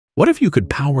What if you could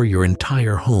power your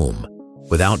entire home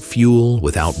without fuel,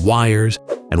 without wires,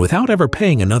 and without ever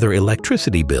paying another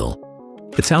electricity bill?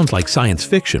 It sounds like science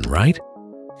fiction, right?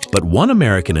 But one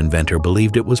American inventor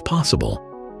believed it was possible.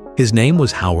 His name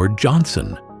was Howard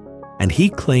Johnson, and he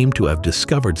claimed to have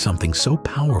discovered something so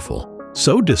powerful,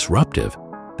 so disruptive,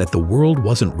 that the world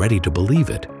wasn't ready to believe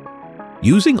it.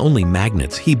 Using only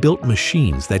magnets, he built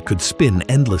machines that could spin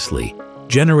endlessly,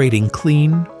 generating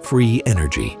clean, free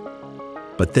energy.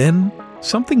 But then,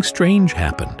 something strange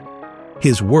happened.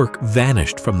 His work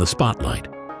vanished from the spotlight.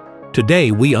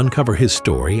 Today, we uncover his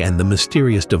story and the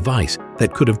mysterious device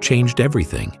that could have changed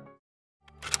everything.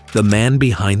 The man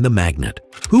behind the magnet.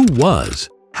 Who was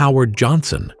Howard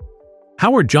Johnson?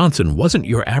 Howard Johnson wasn't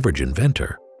your average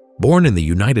inventor. Born in the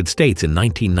United States in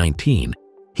 1919,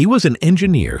 he was an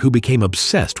engineer who became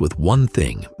obsessed with one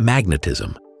thing: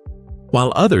 magnetism.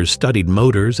 While others studied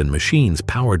motors and machines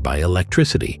powered by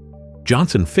electricity,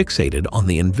 Johnson fixated on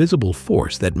the invisible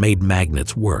force that made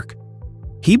magnets work.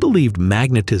 He believed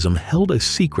magnetism held a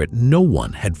secret no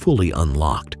one had fully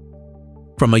unlocked.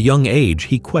 From a young age,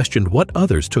 he questioned what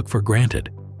others took for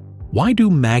granted. Why do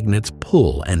magnets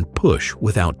pull and push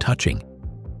without touching?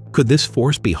 Could this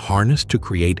force be harnessed to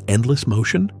create endless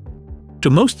motion?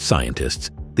 To most scientists,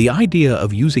 the idea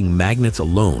of using magnets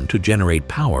alone to generate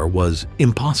power was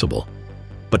impossible.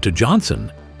 But to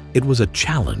Johnson, it was a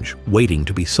challenge waiting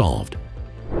to be solved.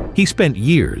 He spent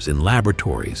years in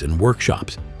laboratories and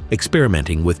workshops,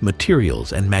 experimenting with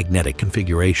materials and magnetic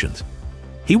configurations.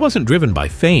 He wasn't driven by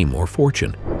fame or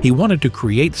fortune. He wanted to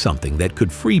create something that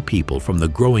could free people from the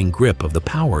growing grip of the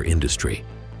power industry.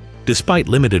 Despite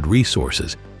limited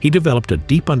resources, he developed a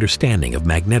deep understanding of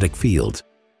magnetic fields,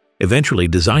 eventually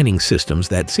designing systems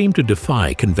that seemed to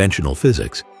defy conventional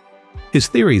physics. His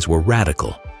theories were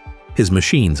radical, his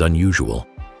machines unusual.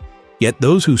 Yet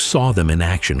those who saw them in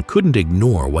action couldn't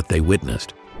ignore what they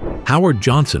witnessed. Howard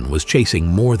Johnson was chasing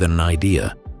more than an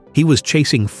idea. He was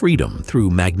chasing freedom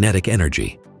through magnetic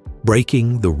energy,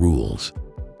 breaking the rules.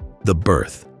 The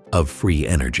birth of free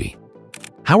energy.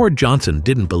 Howard Johnson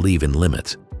didn't believe in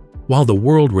limits. While the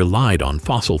world relied on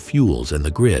fossil fuels and the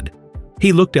grid,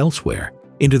 he looked elsewhere,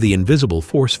 into the invisible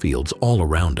force fields all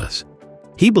around us.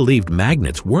 He believed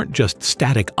magnets weren't just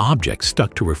static objects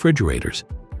stuck to refrigerators.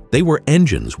 They were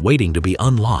engines waiting to be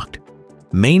unlocked.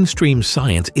 Mainstream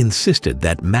science insisted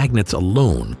that magnets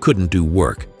alone couldn't do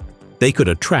work. They could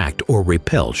attract or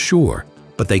repel, sure,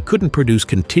 but they couldn't produce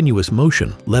continuous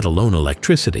motion, let alone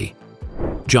electricity.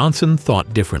 Johnson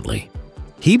thought differently.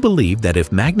 He believed that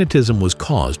if magnetism was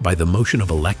caused by the motion of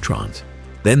electrons,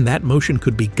 then that motion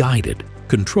could be guided,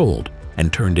 controlled,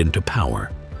 and turned into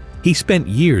power. He spent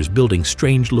years building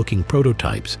strange-looking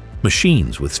prototypes,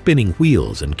 machines with spinning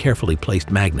wheels and carefully placed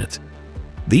magnets.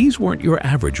 These weren't your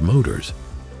average motors.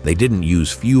 They didn't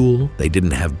use fuel, they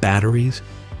didn't have batteries.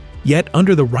 Yet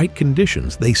under the right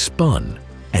conditions, they spun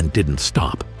and didn't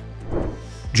stop.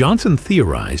 Johnson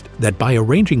theorized that by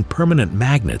arranging permanent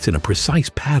magnets in a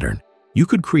precise pattern, you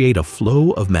could create a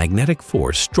flow of magnetic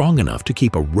force strong enough to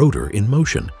keep a rotor in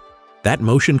motion. That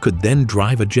motion could then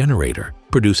drive a generator,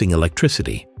 producing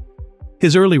electricity.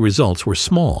 His early results were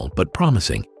small but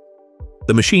promising.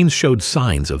 The machines showed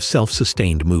signs of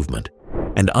self-sustained movement,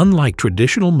 and unlike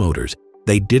traditional motors,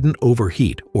 they didn't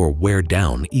overheat or wear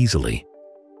down easily.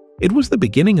 It was the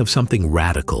beginning of something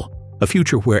radical, a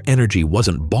future where energy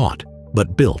wasn't bought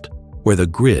but built, where the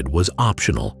grid was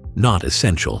optional, not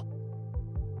essential.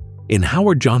 In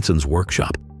Howard Johnson's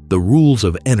workshop, the rules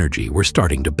of energy were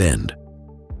starting to bend.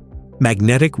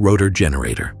 Magnetic rotor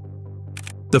generator.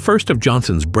 The first of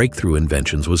Johnson's breakthrough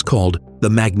inventions was called the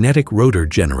magnetic rotor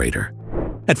generator.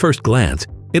 At first glance,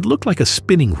 it looked like a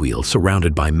spinning wheel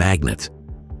surrounded by magnets.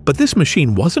 But this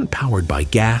machine wasn't powered by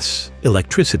gas,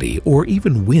 electricity, or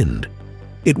even wind.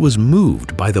 It was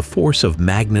moved by the force of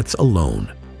magnets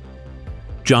alone.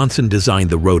 Johnson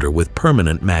designed the rotor with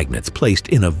permanent magnets placed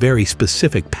in a very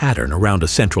specific pattern around a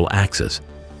central axis.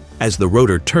 As the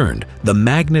rotor turned, the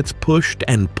magnets pushed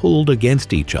and pulled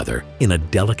against each other in a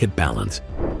delicate balance,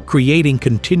 creating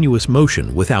continuous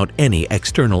motion without any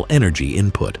external energy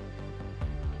input.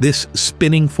 This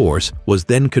spinning force was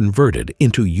then converted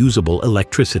into usable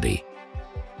electricity.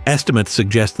 Estimates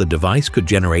suggest the device could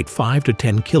generate 5 to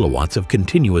 10 kilowatts of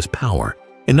continuous power,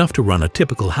 enough to run a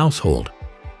typical household.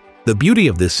 The beauty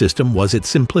of this system was its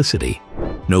simplicity.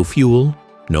 No fuel,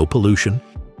 no pollution,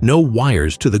 no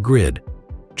wires to the grid,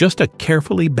 just a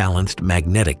carefully balanced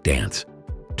magnetic dance.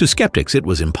 To skeptics, it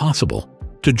was impossible.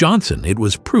 To Johnson, it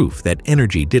was proof that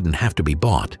energy didn't have to be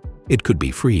bought, it could be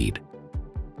freed.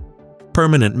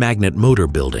 Permanent magnet motor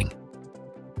building.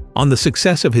 On the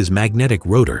success of his magnetic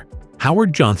rotor,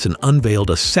 Howard Johnson unveiled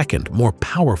a second, more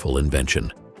powerful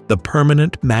invention, the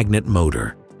permanent magnet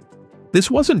motor.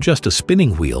 This wasn't just a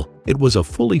spinning wheel, it was a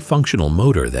fully functional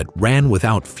motor that ran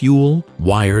without fuel,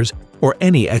 wires, or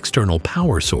any external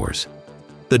power source.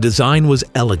 The design was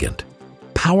elegant.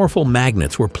 Powerful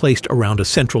magnets were placed around a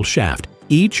central shaft,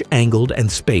 each angled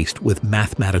and spaced with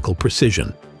mathematical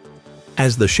precision.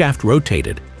 As the shaft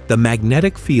rotated, the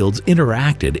magnetic fields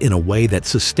interacted in a way that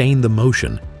sustained the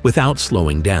motion without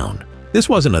slowing down. This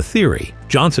wasn't a theory.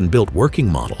 Johnson built working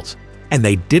models, and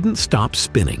they didn't stop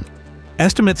spinning.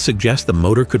 Estimates suggest the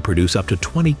motor could produce up to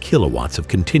 20 kilowatts of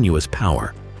continuous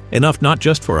power, enough not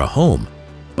just for a home,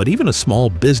 but even a small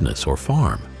business or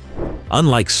farm.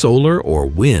 Unlike solar or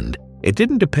wind, it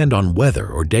didn't depend on weather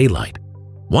or daylight.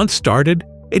 Once started,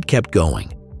 it kept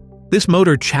going. This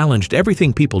motor challenged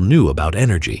everything people knew about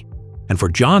energy, and for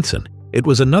Johnson, it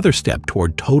was another step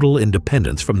toward total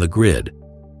independence from the grid.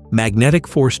 Magnetic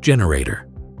force generator.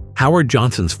 Howard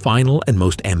Johnson's final and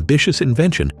most ambitious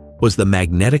invention was the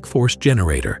magnetic force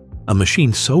generator, a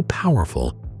machine so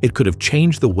powerful it could have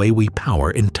changed the way we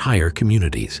power entire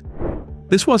communities.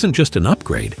 This wasn't just an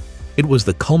upgrade, it was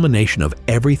the culmination of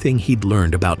everything he'd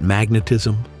learned about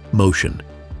magnetism, motion,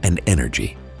 and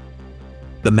energy.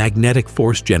 The magnetic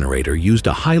force generator used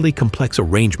a highly complex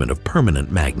arrangement of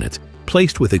permanent magnets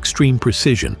placed with extreme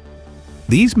precision.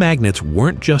 These magnets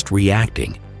weren't just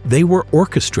reacting, they were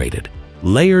orchestrated.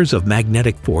 Layers of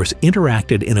magnetic force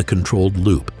interacted in a controlled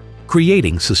loop,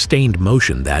 creating sustained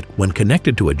motion that, when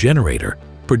connected to a generator,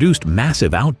 produced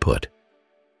massive output.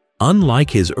 Unlike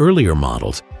his earlier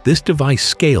models, this device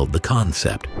scaled the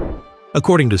concept.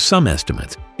 According to some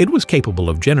estimates, it was capable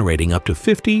of generating up to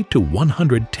 50 to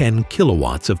 110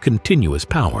 kilowatts of continuous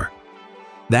power.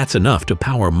 That's enough to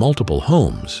power multiple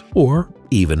homes, or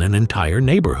even an entire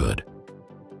neighborhood.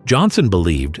 Johnson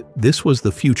believed this was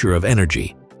the future of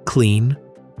energy, clean,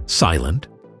 silent,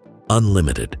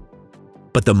 unlimited.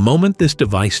 But the moment this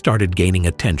device started gaining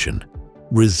attention,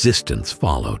 resistance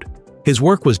followed. His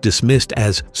work was dismissed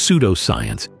as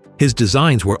pseudoscience. His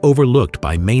designs were overlooked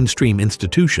by mainstream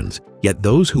institutions, yet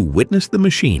those who witnessed the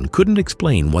machine couldn't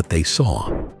explain what they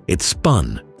saw. It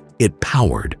spun, it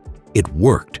powered, it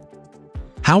worked.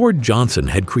 Howard Johnson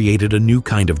had created a new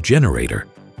kind of generator,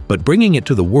 but bringing it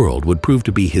to the world would prove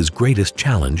to be his greatest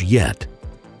challenge yet.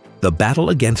 The battle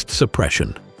against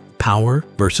suppression, power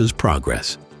versus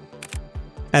progress.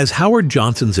 As Howard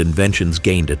Johnson's inventions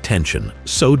gained attention,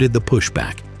 so did the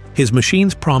pushback. His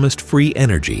machines promised free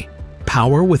energy,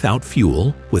 power without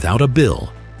fuel, without a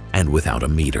bill, and without a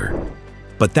meter.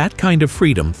 But that kind of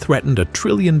freedom threatened a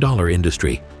trillion-dollar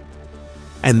industry,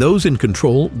 and those in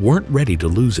control weren't ready to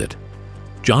lose it.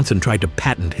 Johnson tried to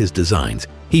patent his designs.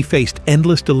 He faced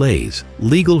endless delays,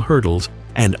 legal hurdles,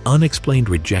 and unexplained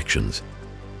rejections.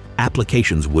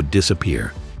 Applications would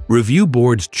disappear. Review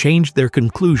boards changed their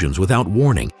conclusions without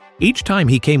warning. Each time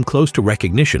he came close to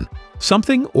recognition,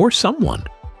 something or someone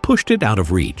pushed it out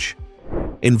of reach.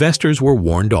 Investors were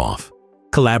warned off,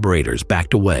 collaborators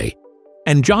backed away,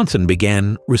 and Johnson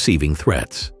began receiving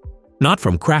threats. Not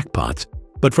from crackpots,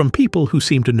 but from people who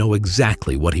seemed to know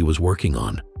exactly what he was working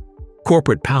on.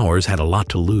 Corporate powers had a lot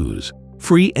to lose.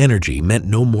 Free energy meant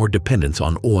no more dependence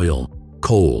on oil,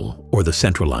 coal, or the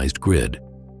centralized grid.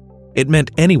 It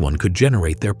meant anyone could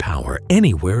generate their power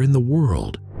anywhere in the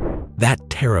world. That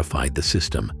terrified the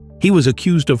system. He was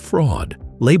accused of fraud,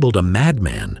 labeled a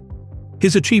madman.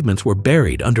 His achievements were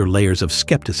buried under layers of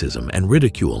skepticism and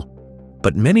ridicule.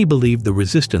 But many believed the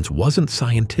resistance wasn't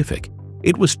scientific,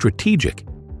 it was strategic.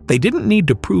 They didn't need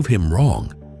to prove him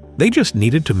wrong. They just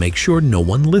needed to make sure no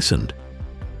one listened.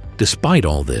 Despite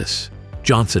all this,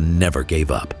 Johnson never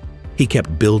gave up. He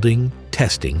kept building,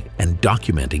 testing, and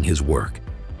documenting his work.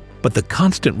 But the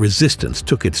constant resistance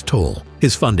took its toll.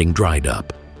 His funding dried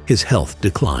up. His health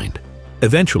declined.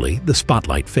 Eventually, the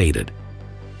spotlight faded.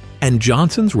 And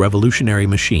Johnson's revolutionary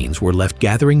machines were left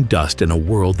gathering dust in a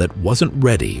world that wasn't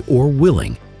ready or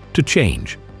willing to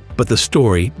change. But the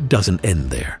story doesn't end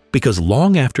there, because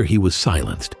long after he was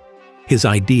silenced, his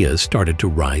ideas started to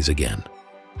rise again.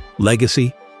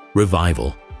 Legacy,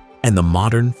 revival, and the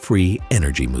modern free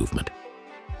energy movement.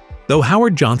 Though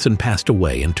Howard Johnson passed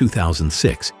away in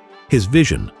 2006, his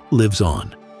vision lives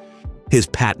on. His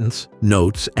patents,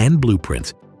 notes, and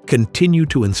blueprints continue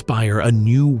to inspire a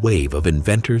new wave of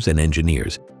inventors and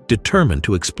engineers determined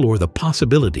to explore the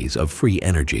possibilities of free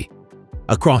energy.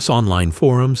 Across online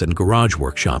forums and garage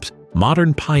workshops,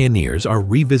 modern pioneers are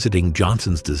revisiting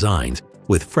Johnson's designs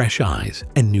with fresh eyes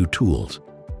and new tools.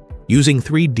 Using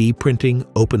 3D printing,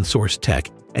 open-source tech,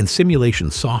 and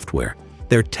simulation software,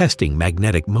 they're testing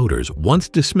magnetic motors once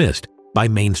dismissed by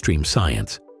mainstream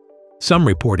science. Some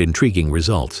report intriguing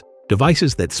results,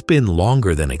 devices that spin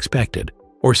longer than expected,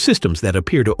 or systems that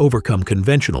appear to overcome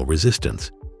conventional resistance.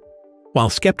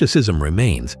 While skepticism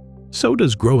remains, so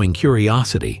does growing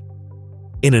curiosity.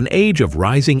 In an age of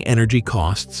rising energy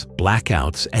costs,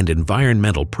 blackouts, and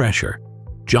environmental pressure,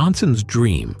 Johnson's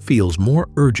dream feels more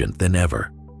urgent than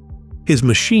ever. His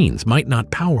machines might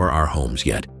not power our homes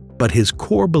yet, but his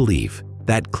core belief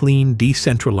that clean,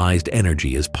 decentralized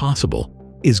energy is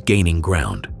possible is gaining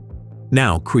ground.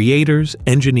 Now, creators,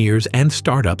 engineers, and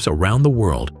startups around the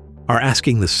world are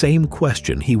asking the same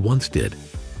question he once did.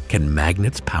 Can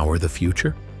magnets power the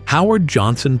future? Howard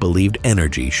Johnson believed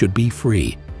energy should be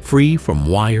free from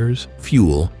wires,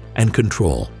 fuel, and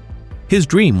control. His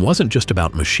dream wasn't just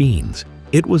about machines,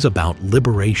 it was about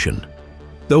liberation.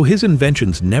 Though his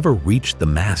inventions never reached the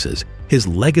masses, his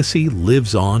legacy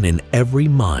lives on in every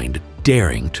mind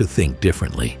daring to think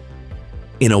differently.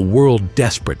 In a world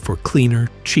desperate for cleaner,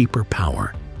 cheaper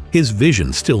power, his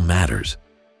vision still matters.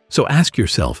 So ask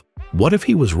yourself, what if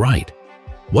he was right?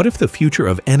 What if the future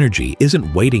of energy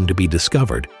isn't waiting to be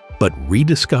discovered, but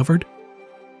rediscovered?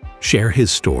 Share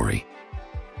his story.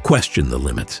 Question the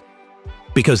limits.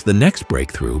 Because the next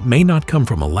breakthrough may not come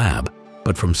from a lab,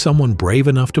 but from someone brave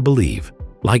enough to believe,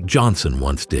 like Johnson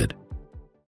once did.